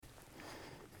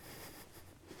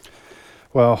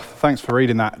Well, thanks for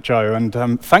reading that, Joe,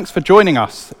 and thanks for joining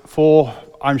us for,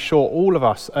 I'm sure, all of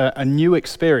us, a new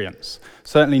experience.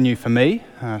 Certainly new for me,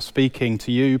 speaking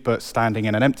to you, but standing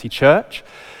in an empty church.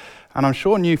 And I'm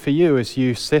sure new for you as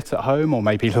you sit at home or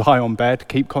maybe lie on bed,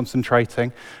 keep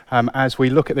concentrating as we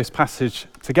look at this passage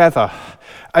together.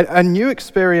 A new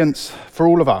experience for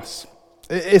all of us.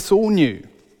 It's all new.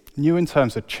 New in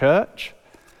terms of church.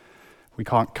 We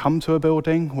can't come to a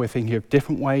building. We're thinking of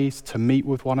different ways to meet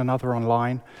with one another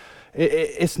online.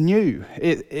 It's new.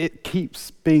 It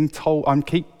keeps being told. I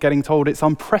keep getting told it's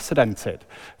unprecedented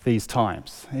these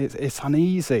times. It's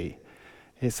uneasy.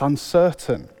 It's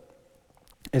uncertain.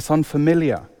 It's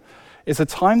unfamiliar. It's a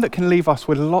time that can leave us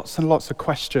with lots and lots of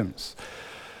questions.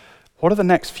 What are the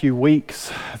next few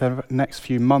weeks, the next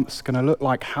few months going to look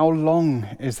like? How long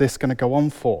is this going to go on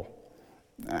for?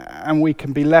 And we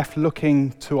can be left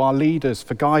looking to our leaders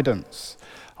for guidance,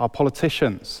 our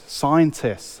politicians,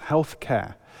 scientists,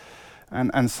 healthcare.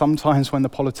 And sometimes when the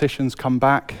politicians come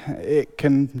back, it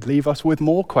can leave us with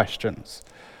more questions.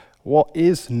 What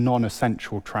is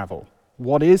non-essential travel?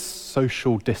 What is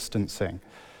social distancing?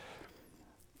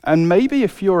 And maybe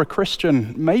if you're a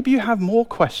Christian, maybe you have more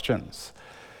questions.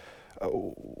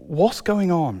 What's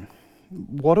going on?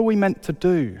 What are we meant to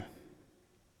do?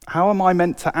 How am I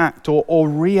meant to act or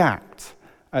react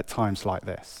at times like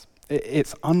this?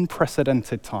 It's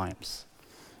unprecedented times.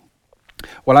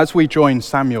 Well, as we join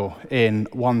Samuel in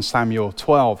 1 Samuel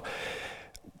 12,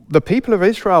 the people of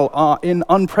Israel are in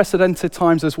unprecedented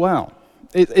times as well.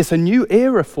 It's a new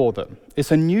era for them.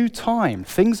 It's a new time.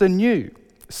 Things are new.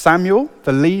 Samuel,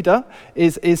 the leader,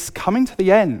 is coming to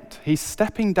the end. He's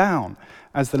stepping down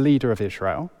as the leader of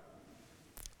Israel,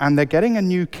 and they're getting a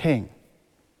new king.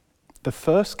 The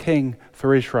first king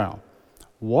for Israel.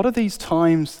 What are these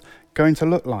times going to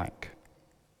look like?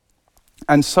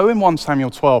 And so in 1 Samuel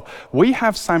 12, we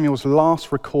have Samuel's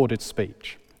last recorded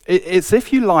speech. It's,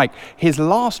 if you like, his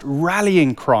last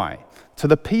rallying cry to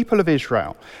the people of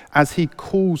Israel as he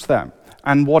calls them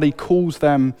and what he calls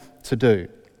them to do.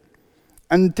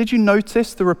 And did you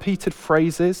notice the repeated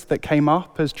phrases that came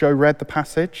up as Joe read the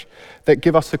passage that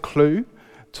give us a clue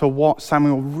to what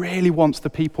Samuel really wants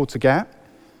the people to get?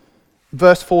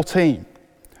 Verse 14,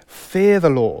 fear the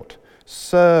Lord,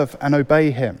 serve and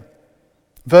obey him.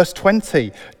 Verse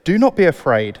 20, do not be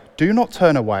afraid, do not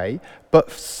turn away,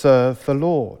 but serve the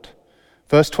Lord.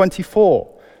 Verse 24,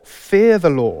 fear the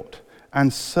Lord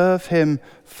and serve him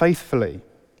faithfully.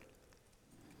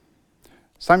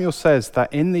 Samuel says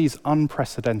that in these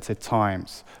unprecedented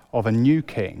times of a new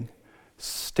king,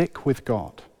 stick with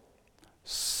God,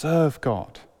 serve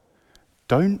God,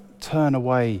 don't turn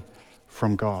away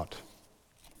from God.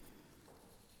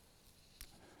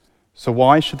 So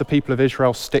why should the people of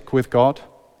Israel stick with God?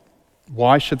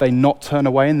 Why should they not turn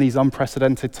away in these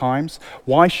unprecedented times?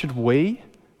 Why should we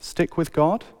stick with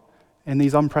God in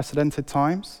these unprecedented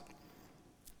times?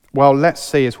 Well, let's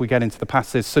see as we get into the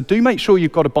passage. So do make sure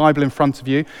you've got a Bible in front of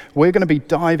you. We're going to be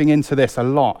diving into this a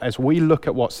lot as we look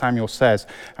at what Samuel says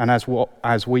and as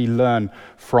we learn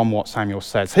from what Samuel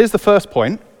says. Here's the first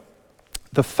point: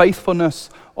 the faithfulness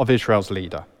of Israel's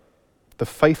leader. The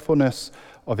faithfulness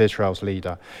of Israel's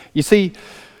leader. You see,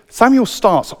 Samuel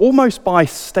starts almost by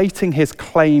stating his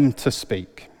claim to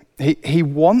speak. He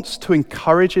wants to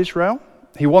encourage Israel.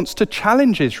 He wants to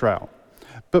challenge Israel.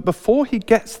 But before he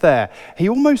gets there, he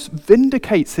almost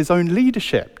vindicates his own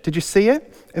leadership. Did you see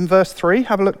it? In verse 3,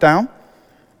 have a look down.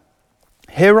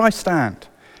 Here I stand.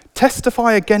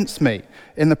 Testify against me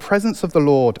in the presence of the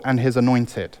Lord and his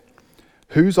anointed.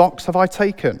 Whose ox have I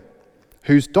taken?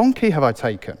 Whose donkey have I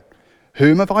taken?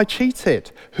 Whom have I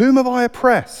cheated? Whom have I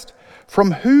oppressed?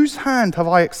 From whose hand have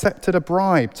I accepted a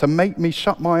bribe to make me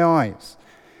shut my eyes?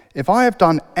 If I have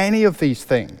done any of these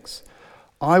things,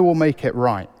 I will make it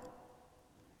right.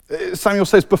 Samuel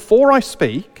says, before I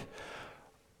speak,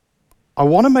 I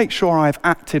want to make sure I've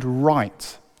acted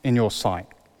right in your sight.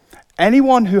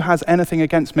 Anyone who has anything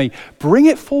against me, bring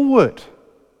it forward.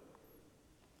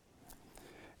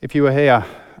 If you were here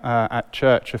at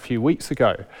church a few weeks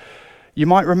ago, you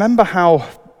might remember how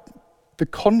the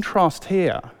contrast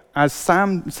here, as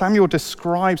Samuel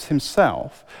describes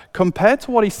himself, compared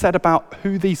to what he said about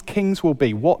who these kings will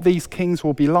be, what these kings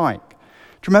will be like. Do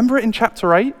you remember it in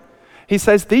chapter 8? He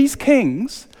says, these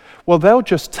kings, well, they'll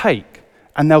just take,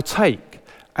 and they'll take,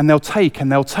 and they'll take, and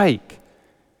they'll take.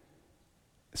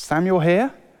 Samuel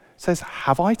here says,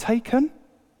 have I taken?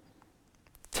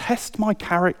 Test my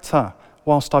character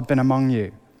whilst I've been among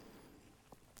you.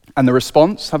 And the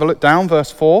response, have a look down,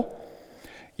 verse 4.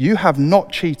 You have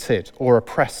not cheated or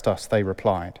oppressed us, they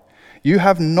replied. You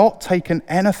have not taken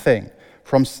anything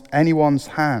from anyone's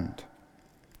hand.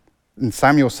 And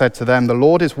Samuel said to them, "The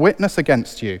Lord is witness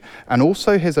against you, and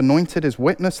also his anointed is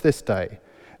witness this day,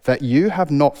 that you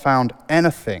have not found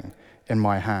anything in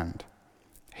my hand."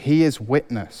 "He is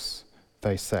witness,"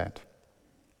 they said.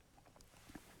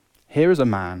 Here is a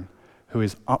man who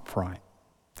is upright.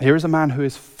 Here is a man who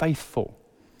is faithful.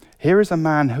 Here is a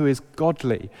man who is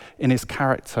godly in his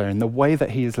character, in the way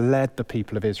that he has led the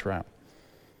people of Israel.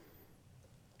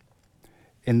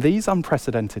 In these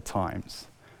unprecedented times,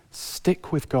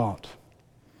 stick with God.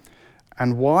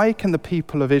 And why can the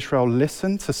people of Israel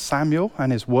listen to Samuel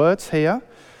and his words here?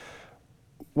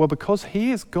 Well, because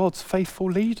he is God's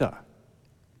faithful leader.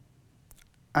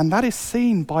 And that is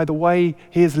seen by the way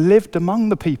he has lived among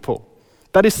the people.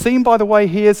 That is seen by the way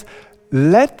he has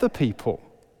led the people.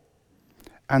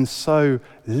 And so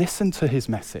listen to his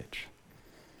message.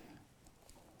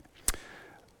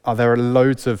 There are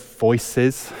loads of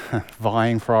voices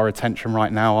vying for our attention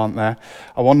right now, aren't there?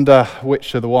 I wonder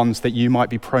which are the ones that you might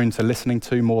be prone to listening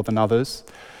to more than others.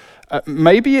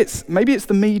 Maybe it's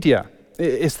the media.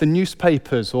 It's the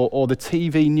newspapers or the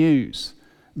TV news,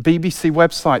 BBC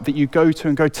website that you go to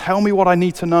and go, "Tell me what I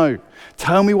need to know.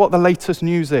 Tell me what the latest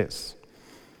news is."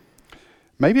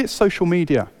 Maybe it's social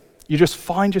media. You just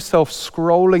find yourself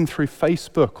scrolling through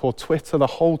Facebook or Twitter the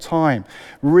whole time,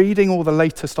 reading all the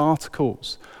latest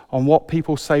articles on what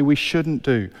people say we shouldn't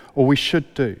do or we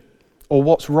should do, or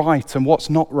what's right and what's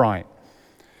not right.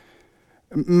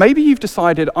 Maybe you've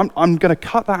decided, I'm going to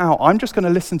cut that out. I'm just going to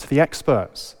listen to the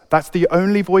experts. That's the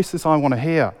only voices I want to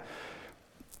hear.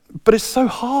 But it's so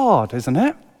hard, isn't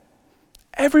it?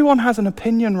 Everyone has an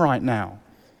opinion right now.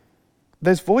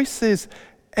 There's voices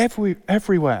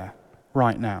everywhere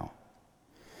right now.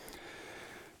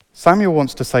 Samuel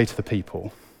wants to say to the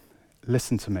people,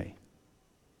 listen to me.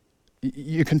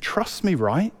 You can trust me,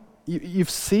 right? You've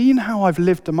seen how I've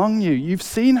lived among you. You've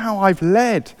seen how I've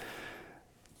led.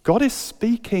 God is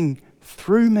speaking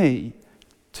through me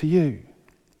to you.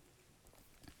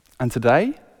 And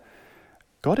today,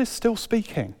 God is still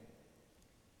speaking.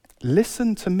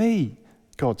 Listen to me,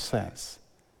 God says.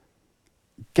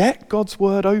 Get God's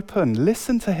word open.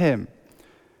 Listen to him.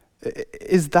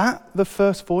 Is that the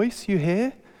first voice you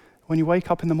hear when you wake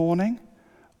up in the morning?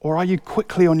 Or are you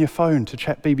quickly on your phone to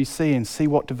check BBC and see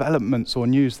what developments or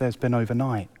news there's been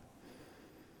overnight?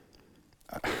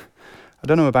 I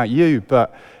don't know about you,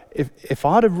 but if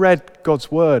I'd have read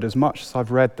God's word as much as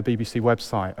I've read the BBC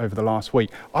website over the last week,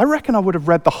 I reckon I would have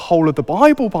read the whole of the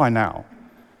Bible by now.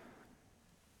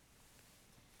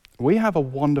 We have a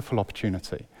wonderful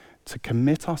opportunity to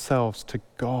commit ourselves to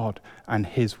God and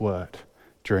his word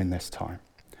during this time.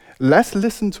 Let's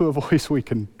listen to a voice we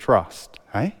can trust,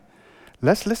 eh?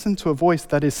 Let's listen to a voice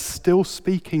that is still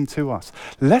speaking to us.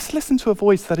 Let's listen to a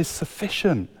voice that is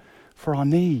sufficient for our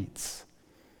needs.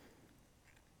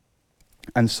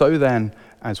 And so then,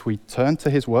 as we turn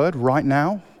to his word right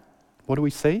now, what do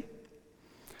we see?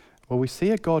 Well, we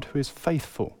see a God who is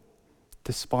faithful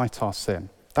despite our sin.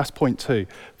 That's point 2,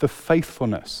 the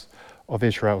faithfulness of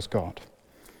Israel's God.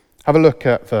 Have a look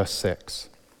at verse 6.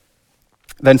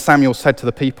 Then Samuel said to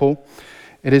the people,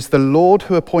 "It is the Lord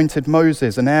who appointed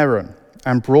Moses and Aaron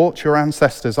and brought your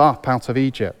ancestors up out of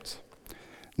Egypt.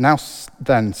 Now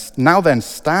then,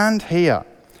 stand here,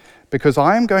 because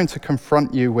I am going to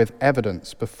confront you with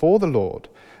evidence before the Lord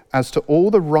as to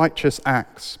all the righteous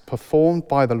acts performed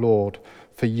by the Lord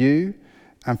for you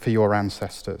and for your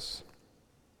ancestors."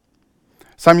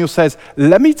 Samuel says,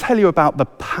 let me tell you about the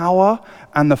power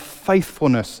and the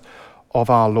faithfulness of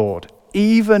our Lord,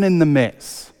 even in the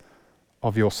midst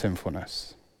of your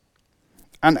sinfulness.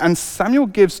 And Samuel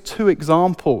gives 2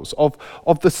 examples of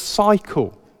the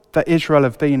cycle that Israel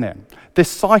have been in.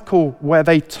 This cycle where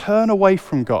they turn away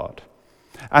from God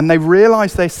and they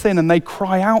realize their sin and they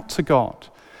cry out to God,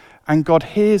 and God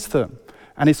hears them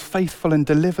and is faithful and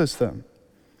delivers them.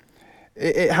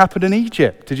 It happened in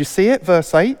Egypt. Did you see it?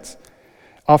 Verse 8.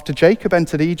 After Jacob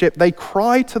entered Egypt, they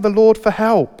cried to the Lord for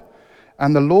help,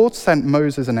 and the Lord sent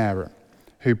Moses and Aaron,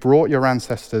 who brought your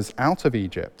ancestors out of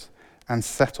Egypt and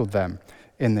settled them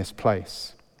in this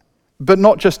place. But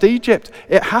not just Egypt.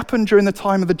 It happened during the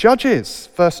time of the judges.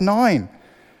 Verse 9.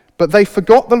 But they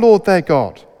forgot the Lord their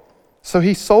God. So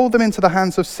he sold them into the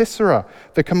hands of Sisera,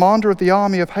 the commander of the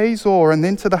army of Hazor, and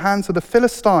into the hands of the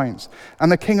Philistines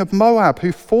and the king of Moab,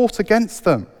 who fought against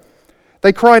them.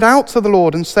 They cried out to the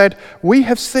Lord and said, "We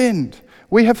have sinned.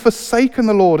 We have forsaken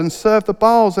the Lord and served the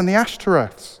Baals and the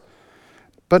Ashtoreths.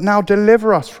 But now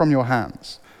deliver us from your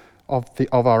hands of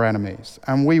our enemies,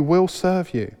 and we will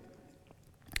serve you."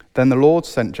 Then the Lord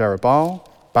sent Jerubbaal,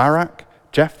 Barak,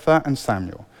 Jephthah, and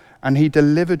Samuel, and he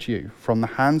delivered you from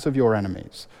the hands of your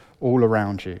enemies all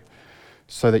around you,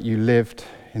 so that you lived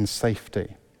in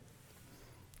safety.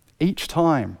 Each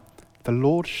time, the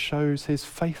Lord shows his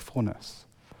faithfulness.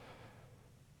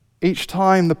 Each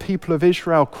time the people of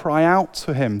Israel cry out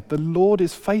to him, the Lord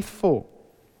is faithful.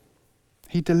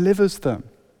 He delivers them.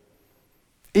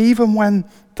 Even when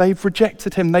they've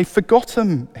rejected him, they've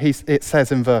forgotten, it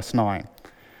says in verse 9.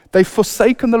 They've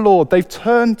forsaken the Lord. They've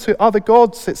turned to other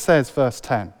gods, it says, verse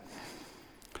 10.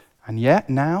 And yet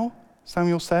now,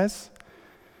 Samuel says,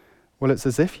 well, it's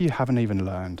as if you haven't even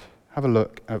learned. Have a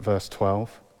look at verse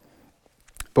 12.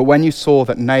 But when you saw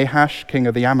that Nahash, king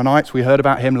of the Ammonites, we heard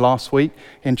about him last week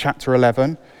in chapter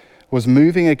 11, was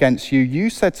moving against you, you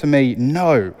said to me,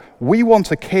 no, we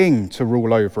want a king to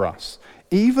rule over us,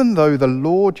 even though the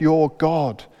Lord your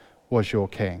God was your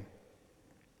king.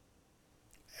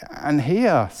 And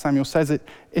here, Samuel says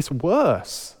it's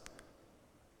worse.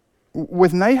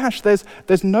 With Nahash,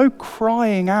 there's no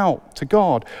crying out to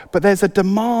God, but there's a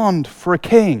demand for a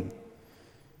king.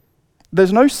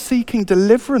 There's no seeking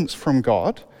deliverance from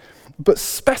God, but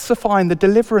specifying the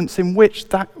deliverance in which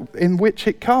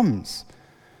it comes.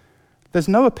 There's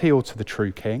no appeal to the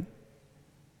true king.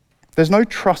 There's no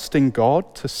trusting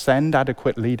God to send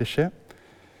adequate leadership.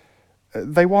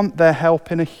 They want their help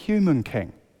in a human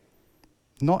king,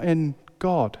 not in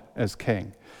God as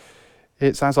king.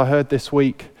 It's, as I heard this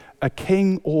week, a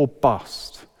king or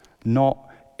bust, not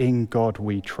in God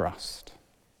we trust.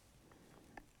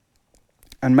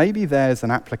 And maybe there's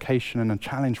an application and a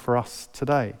challenge for us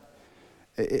today.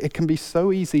 It can be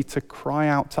so easy to cry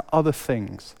out to other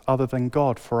things other than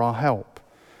God for our help,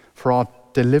 for our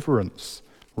deliverance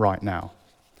right now.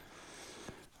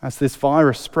 As this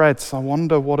virus spreads, I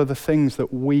wonder what are the things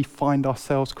that we find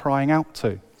ourselves crying out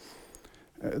to.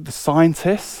 The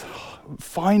scientists,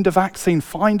 find a vaccine,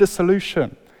 find a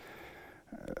solution.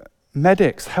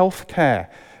 Medics, healthcare,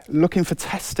 looking for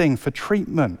testing, for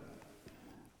treatment.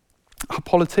 Our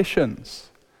politicians,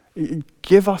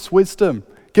 give us wisdom,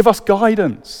 give us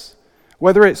guidance,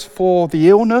 whether it's for the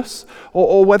illness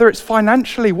or whether it's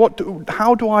financially.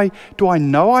 How do I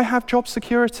know I have job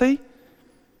security?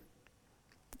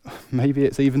 Maybe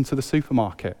it's even to the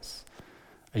supermarkets.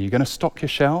 Are you going to stock your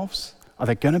shelves? Are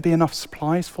there going to be enough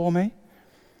supplies for me?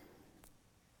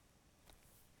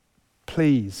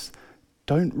 Please,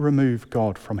 don't remove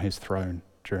God from his throne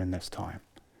during this time,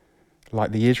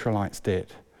 like the Israelites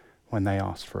did when they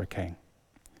asked for a king.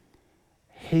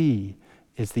 He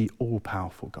is the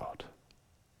all-powerful God.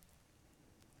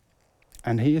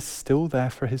 And he is still there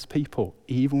for his people,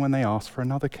 even when they ask for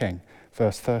another king.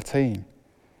 Verse 13.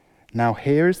 Now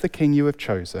here is the king you have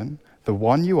chosen, the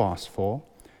one you asked for.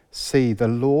 See, the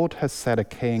Lord has set a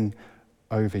king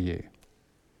over you.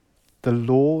 The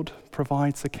Lord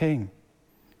provides a king.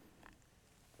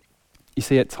 You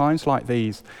see, at times like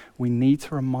these, we need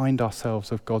to remind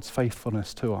ourselves of God's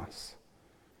faithfulness to us.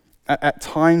 At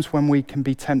times when we can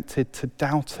be tempted to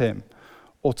doubt him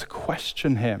or to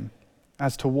question him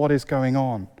as to what is going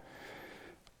on,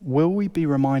 will we be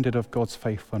reminded of God's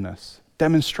faithfulness,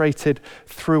 demonstrated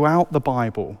throughout the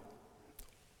Bible,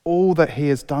 all that he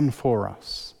has done for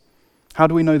us? How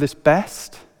do we know this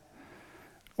best?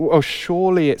 Well,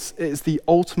 surely it's the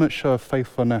ultimate show of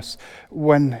faithfulness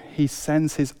when he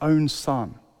sends his own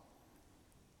son.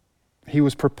 He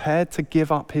was prepared to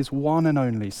give up his one and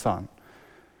only son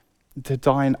to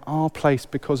die in our place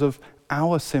because of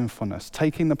our sinfulness,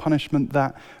 taking the punishment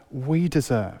that we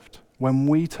deserved when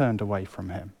we turned away from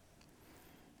him.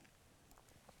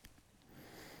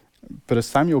 But as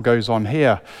Samuel goes on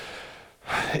here,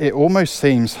 it almost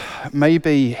seems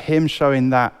maybe him showing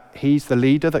that he's the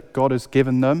leader that God has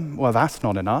given them, well, that's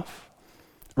not enough.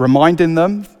 Reminding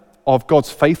them of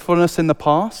God's faithfulness in the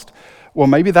past, well,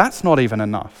 maybe that's not even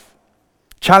enough.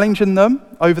 Challenging them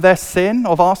over their sin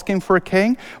of asking for a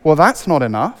king, well, that's not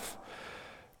enough.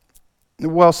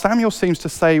 Well, Samuel seems to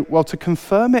say, well, to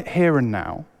confirm it here and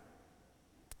now,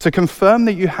 to confirm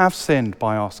that you have sinned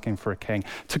by asking for a king,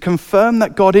 to confirm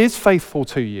that God is faithful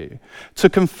to you, to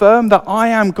confirm that I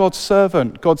am God's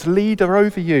servant, God's leader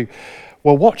over you.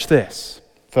 Well, watch this,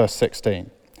 verse 16.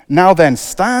 Now then,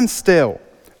 stand still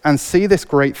and see this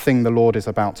great thing the Lord is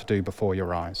about to do before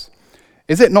your eyes.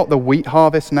 Is it not the wheat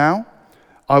harvest now?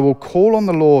 I will call on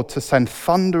the Lord to send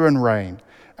thunder and rain,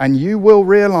 and you will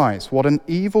realize what an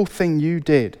evil thing you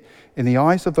did in the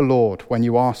eyes of the Lord when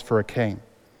you asked for a king.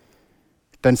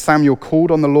 Then Samuel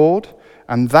called on the Lord,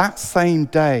 and that same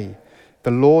day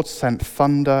the Lord sent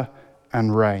thunder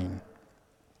and rain.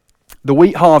 The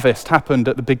wheat harvest happened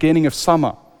at the beginning of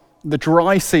summer, the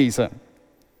dry season.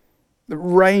 The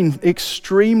rain,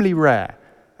 extremely rare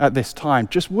at this time,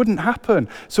 just wouldn't happen.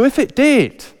 So if it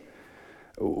did,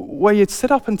 well, you'd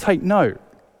sit up and take note.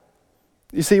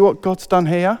 You see what God's done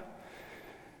here?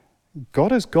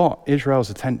 God has got Israel's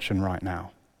attention right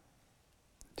now.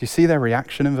 Do you see their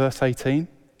reaction in verse 18?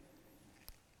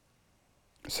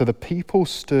 So the people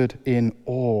stood in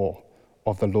awe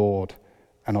of the Lord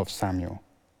and of Samuel.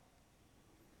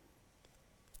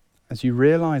 As you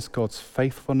realize God's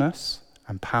faithfulness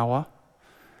and power,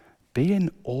 be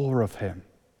in awe of him.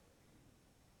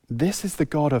 This is the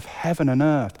God of heaven and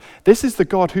earth. This is the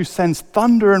God who sends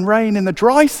thunder and rain in the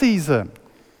dry season.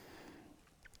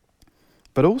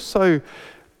 But also,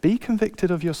 be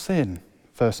convicted of your sin,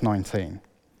 verse 19.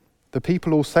 The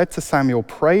people all said to Samuel,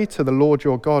 "Pray to the Lord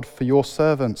your God for your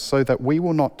servants so that we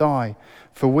will not die,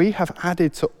 for we have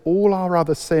added to all our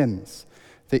other sins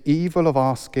the evil of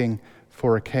asking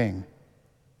for a king."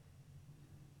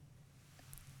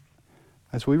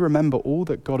 As we remember all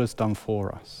that God has done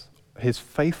for us, his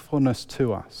faithfulness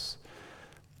to us,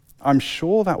 I'm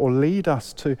sure that will lead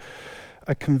us to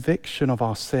a conviction of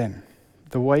our sin,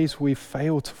 the ways we've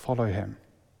failed to follow him.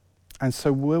 And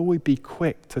so will we be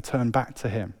quick to turn back to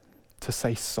him, to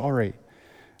say sorry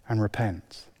and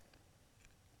repent?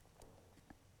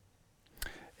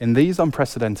 In these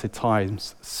unprecedented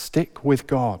times, stick with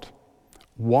God.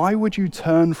 Why would you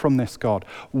turn from this God?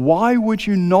 Why would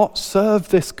you not serve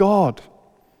this God?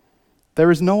 There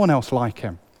is no one else like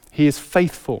him. He is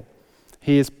faithful.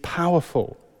 He is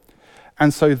powerful.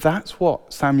 And so that's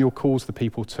what Samuel calls the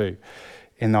people to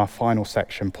in our final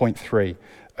section, point 3,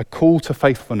 a call to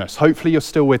faithfulness. Hopefully you're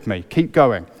still with me. Keep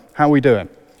going. How are we doing?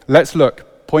 Let's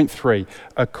look. Point 3,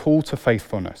 a call to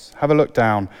faithfulness. Have a look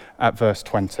down at verse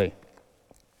 20.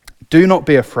 "Do not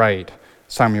be afraid,"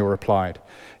 Samuel replied.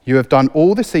 "You have done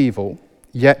all this evil,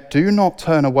 yet do not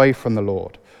turn away from the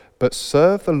Lord, but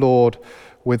serve the Lord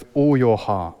with all your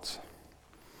heart."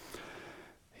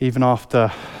 Even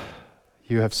after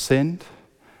you have sinned,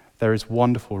 there is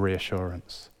wonderful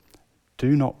reassurance.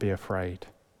 Do not be afraid.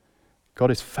 God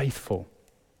is faithful.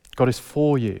 God is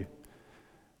for you.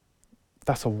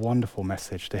 That's a wonderful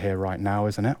message to hear right now,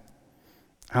 isn't it?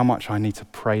 How much I need to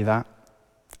pray that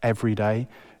every day.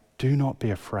 Do not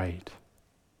be afraid.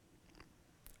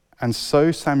 And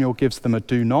so Samuel gives them a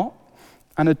do not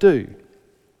and a do.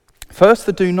 First,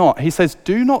 the do not. He says,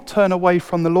 do not turn away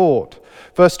from the Lord.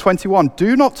 Verse 21,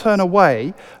 do not turn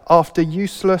away after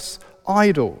useless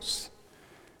idols.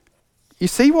 You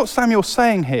see what Samuel's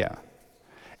saying here?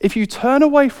 If you turn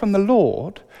away from the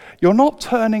Lord, you're not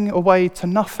turning away to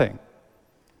nothing.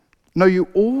 No, you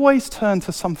always turn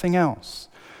to something else.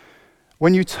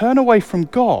 When you turn away from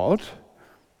God,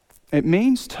 it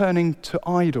means turning to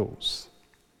idols.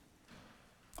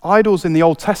 Idols in the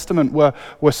Old Testament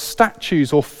were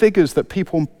statues or figures that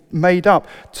people made up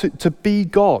to be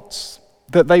gods,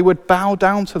 that they would bow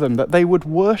down to them, that they would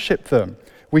worship them.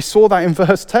 We saw that in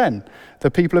verse 10. The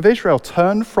people of Israel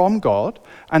turned from God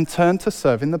and turned to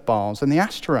serving the Baals and the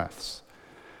Ashtoreths.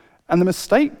 And the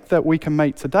mistake that we can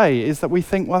make today is that we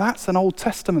think, well, that's an Old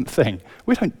Testament thing.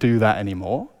 We don't do that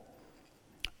anymore.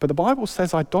 But the Bible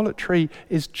says idolatry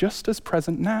is just as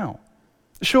present now.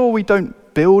 Sure, we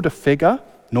don't build a figure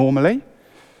normally,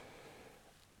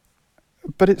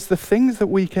 but it's the things that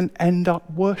we can end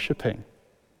up worshipping.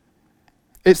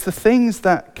 It's the things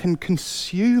that can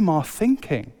consume our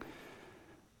thinking.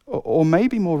 Or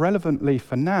maybe more relevantly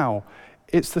for now,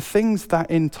 it's the things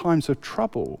that in times of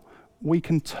trouble we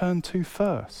can turn to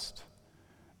first.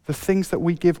 The things that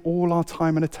we give all our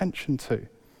time and attention to.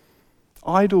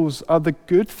 Idols are the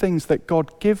good things that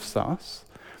God gives us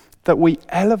that we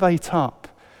elevate up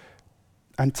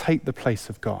and take the place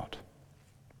of God.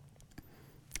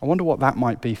 I wonder what that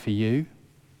might be for you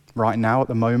right now at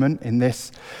the moment in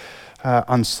this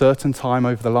uncertain time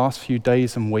over the last few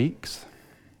days and weeks.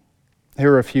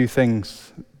 Here are a few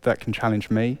things that can challenge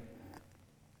me.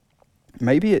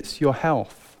 Maybe it's your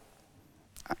health.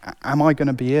 Am I going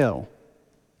to be ill?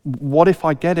 What if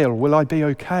I get ill? Will I be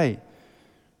okay?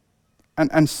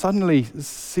 And suddenly,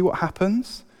 see what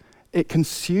happens? It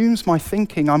consumes my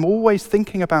thinking. I'm always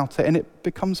thinking about it, and it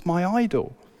becomes my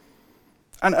idol.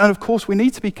 And of course, we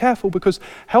need to be careful because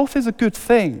health is a good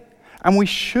thing, and we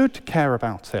should care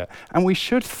about it, and we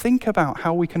should think about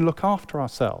how we can look after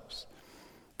ourselves.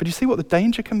 But you see what the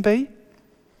danger can be?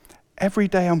 Every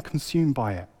day I'm consumed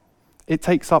by it. It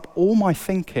takes up all my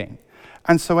thinking.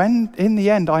 And so in the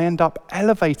end, I end up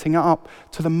elevating it up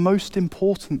to the most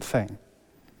important thing.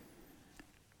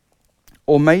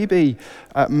 Or maybe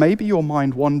your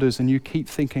mind wanders and you keep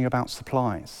thinking about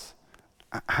supplies.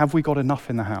 Have we got enough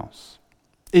in the house?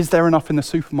 Is there enough in the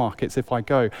supermarkets if I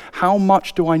go? How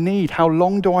much do I need? How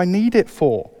long do I need it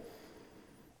for?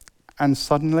 And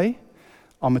suddenly,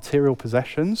 our material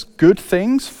possessions, good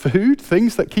things, food,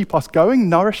 things that keep us going,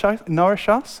 nourish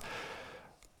us,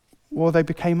 well, they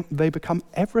become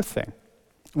everything.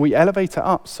 We elevate it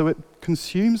up so it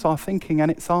consumes our thinking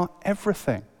and it's our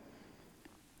everything.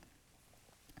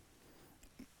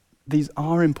 These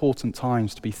are important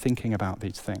times to be thinking about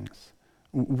these things.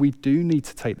 We do need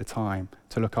to take the time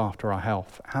to look after our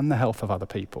health and the health of other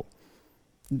people,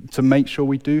 to make sure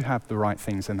we do have the right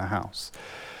things in the house.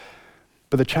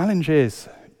 But the challenge is,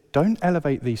 don't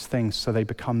elevate these things so they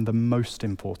become the most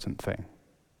important thing.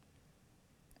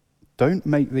 Don't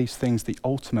make these things the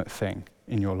ultimate thing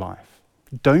in your life.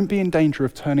 Don't be in danger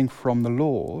of turning from the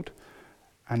Lord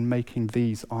and making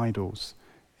these idols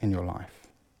in your life.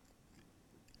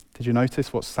 Did you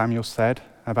notice what Samuel said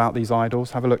about these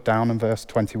idols? Have a look down in verse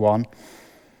 21.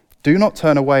 Do not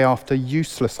turn away after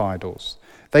useless idols.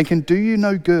 They can do you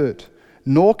no good,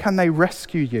 nor can they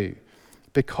rescue you,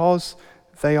 because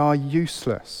they are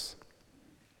useless.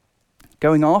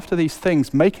 Going after these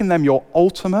things, making them your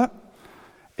ultimate,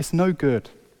 it's no good.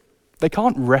 They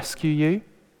can't rescue you.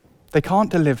 They can't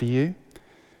deliver you.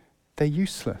 They're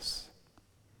useless.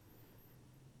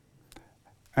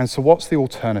 And so what's the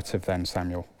alternative then,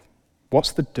 Samuel?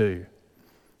 What's the do?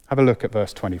 Have a look at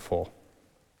verse 24.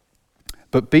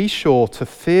 But be sure to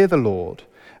fear the Lord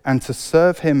and to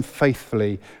serve him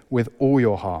faithfully with all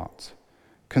your heart.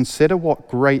 Consider what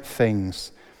great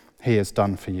things he has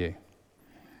done for you.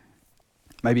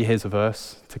 Maybe here's a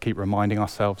verse to keep reminding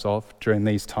ourselves of during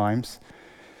these times.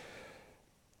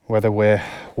 Whether we're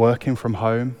working from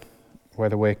home,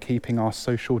 whether we're keeping our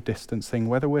social distancing,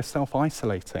 whether we're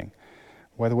self-isolating,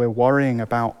 whether we're worrying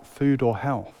about food or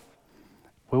health,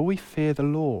 will we fear the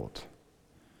Lord?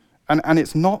 And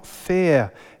it's not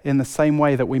fear in the same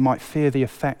way that we might fear the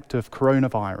effect of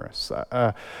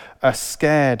coronavirus, a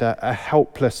scared, a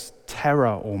helpless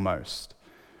terror almost.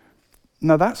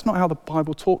 No, that's not how the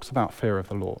Bible talks about fear of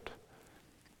the Lord.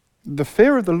 The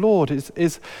fear of the Lord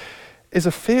is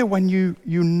a fear when you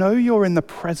know you're in the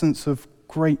presence of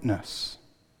greatness,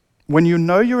 when you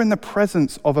know you're in the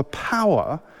presence of a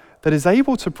power that is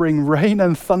able to bring rain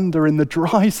and thunder in the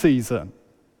dry season.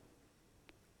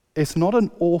 It's not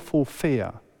an awful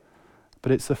fear,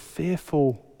 but it's a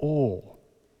fearful awe.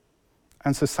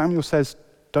 And so Samuel says,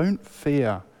 don't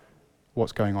fear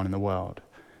what's going on in the world.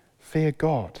 Fear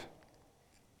God.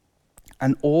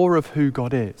 An awe of who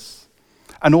God is.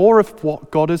 An awe of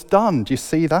what God has done. Do you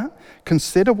see that?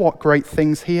 Consider what great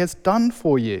things he has done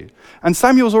for you. And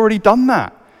Samuel's already done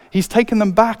that. He's taken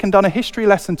them back and done a history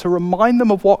lesson to remind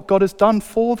them of what God has done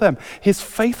for them, his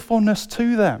faithfulness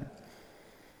to them.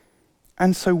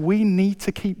 And so we need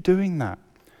to keep doing that,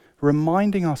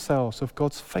 reminding ourselves of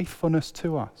God's faithfulness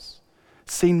to us,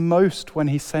 seen most when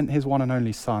he sent his one and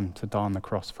only Son to die on the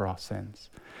cross for our sins.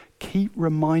 Keep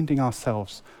reminding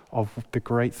ourselves of the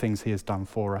great things he has done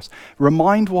for us.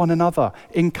 Remind one another,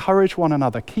 encourage one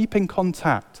another, keep in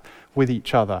contact with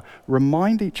each other.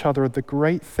 Remind each other of the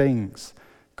great things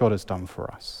God has done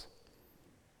for us.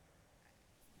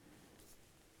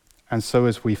 And so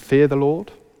as we fear the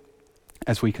Lord,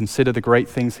 as we consider the great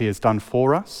things he has done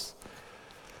for us,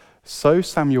 so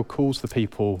Samuel calls the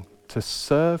people to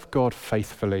serve God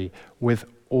faithfully with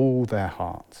all their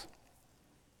heart.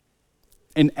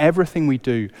 In everything we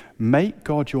do, make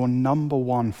God your number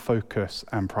one focus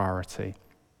and priority.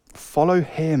 Follow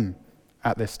him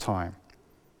at this time.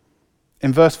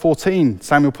 In verse 14,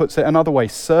 Samuel puts it another way: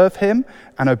 serve him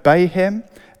and obey him,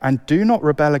 and do not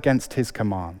rebel against his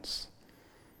commands.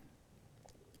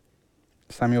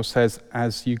 Samuel says,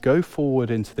 as you go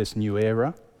forward into this new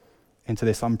era, into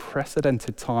this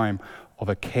unprecedented time of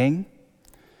a king,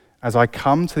 as I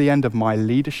come to the end of my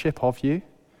leadership of you,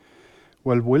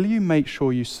 well, will you make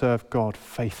sure you serve God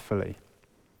faithfully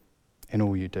in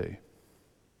all you do?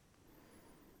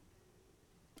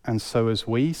 And so as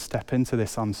we step into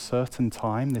this uncertain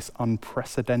time, this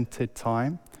unprecedented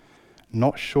time,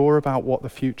 not sure about what the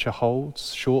future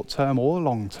holds, short term or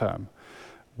long term,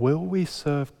 will we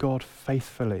serve God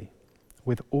faithfully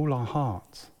with all our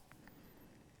hearts?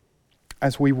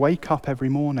 As we wake up every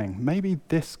morning, maybe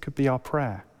this could be our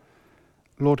prayer.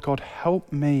 Lord God,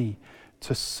 help me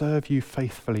to serve you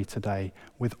faithfully today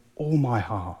with all my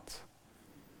heart.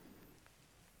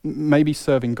 Maybe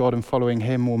serving God and following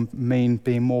him will mean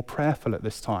being more prayerful at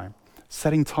this time,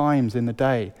 setting times in the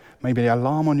day, maybe the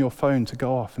alarm on your phone to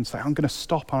go off and say, I'm going to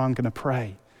stop and I'm going to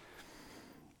pray.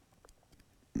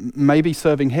 Maybe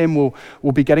serving him will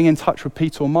be getting in touch with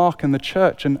Peter or Mark and the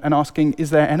church and asking, is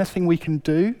there anything we can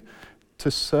do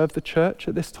to serve the church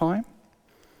at this time?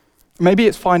 Maybe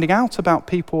it's finding out about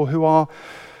people who are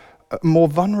more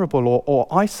vulnerable or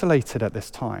isolated at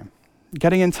this time.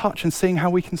 getting in touch and seeing how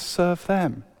we can serve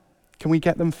them. Can we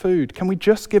get them food? Can we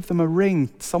just give them a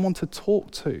ring, someone to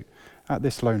talk to at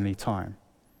this lonely time?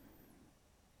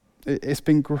 It's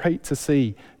been great to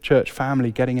see church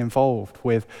family getting involved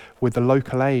with the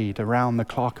local aid around the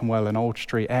Clerkenwell and Old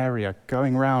Street area,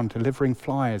 going around delivering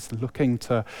flyers, looking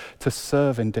to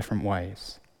serve in different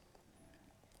ways.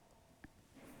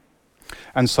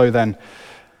 And so then,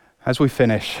 as we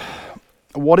finish,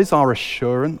 what is our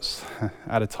assurance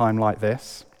at a time like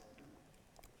this?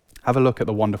 Have a look at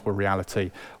the wonderful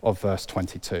reality of verse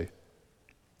 22.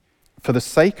 For the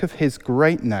sake of his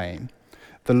great name,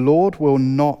 the Lord will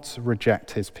not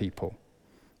reject his people,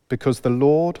 because the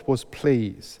Lord was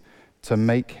pleased to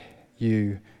make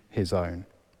you his own.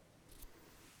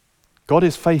 God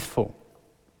is faithful.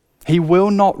 He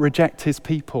will not reject his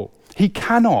people. He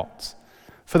cannot,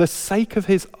 for the sake of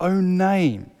his own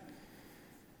name,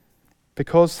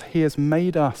 because he has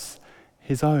made us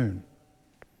his own.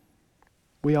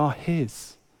 We are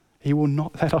his. He will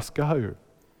not let us go.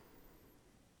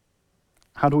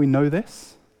 How do we know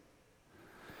this?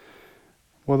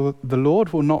 Well, the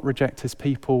Lord will not reject his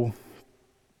people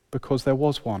because there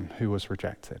was one who was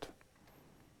rejected.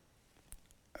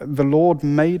 The Lord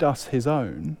made us his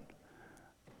own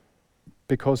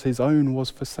because his own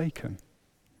was forsaken.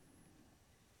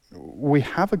 We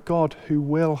have a God who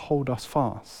will hold us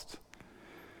fast,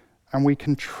 and we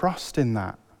can trust in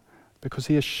that because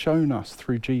he has shown us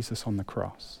through Jesus on the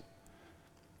cross.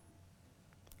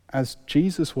 As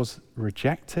Jesus was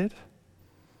rejected,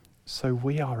 so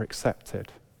we are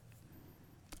accepted.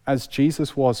 As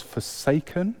Jesus was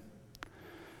forsaken,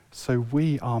 so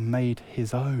we are made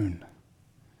his own.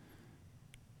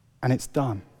 And it's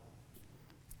done.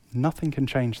 Nothing can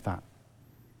change that.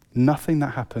 Nothing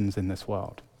that happens in this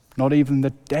world, not even the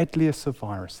deadliest of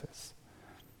viruses.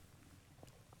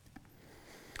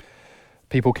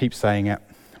 People keep saying it.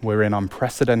 We're in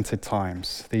unprecedented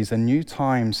times. These are new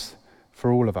times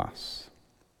for all of us.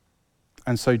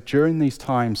 And so during these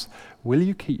times, will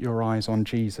you keep your eyes on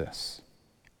Jesus,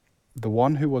 the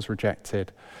one who was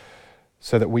rejected,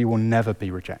 so that we will never be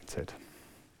rejected?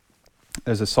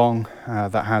 There's a song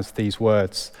that has these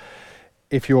words: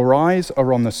 if your eyes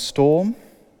are on the storm,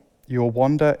 you'll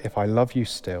wonder if I love you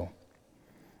still.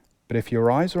 But if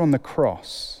your eyes are on the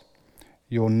cross,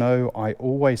 you'll know I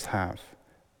always have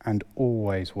and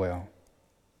always will.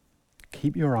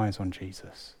 Keep your eyes on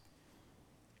Jesus.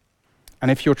 And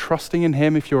if you're trusting in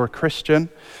him, if you're a Christian,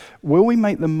 will we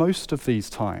make the most of these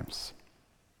times?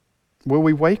 Will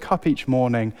we wake up each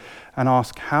morning and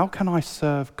ask, how can I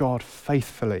serve God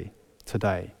faithfully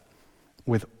today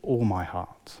with all my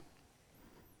heart?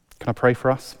 Can I pray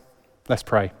for us? Let's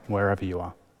pray wherever you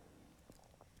are.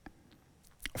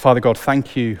 Father God,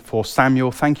 thank you for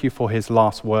Samuel. Thank you for his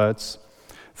last words.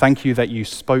 Thank you that you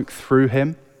spoke through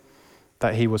him,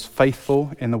 that he was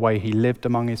faithful in the way he lived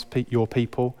among your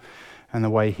people and the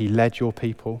way he led your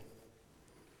people.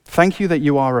 Thank you that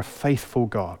you are a faithful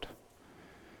God,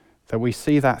 that we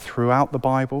see that throughout the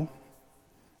Bible.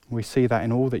 We see that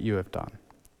in all that you have done.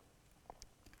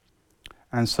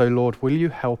 And so, Lord, will you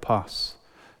help us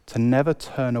to never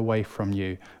turn away from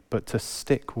you, but to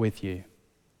stick with you,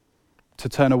 to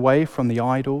turn away from the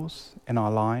idols in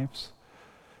our lives,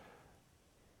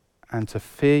 and to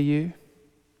fear you,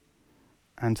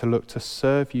 and to look to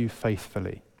serve you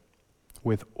faithfully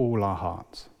with all our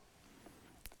hearts.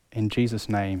 In Jesus'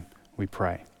 name we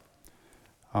pray.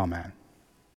 Amen.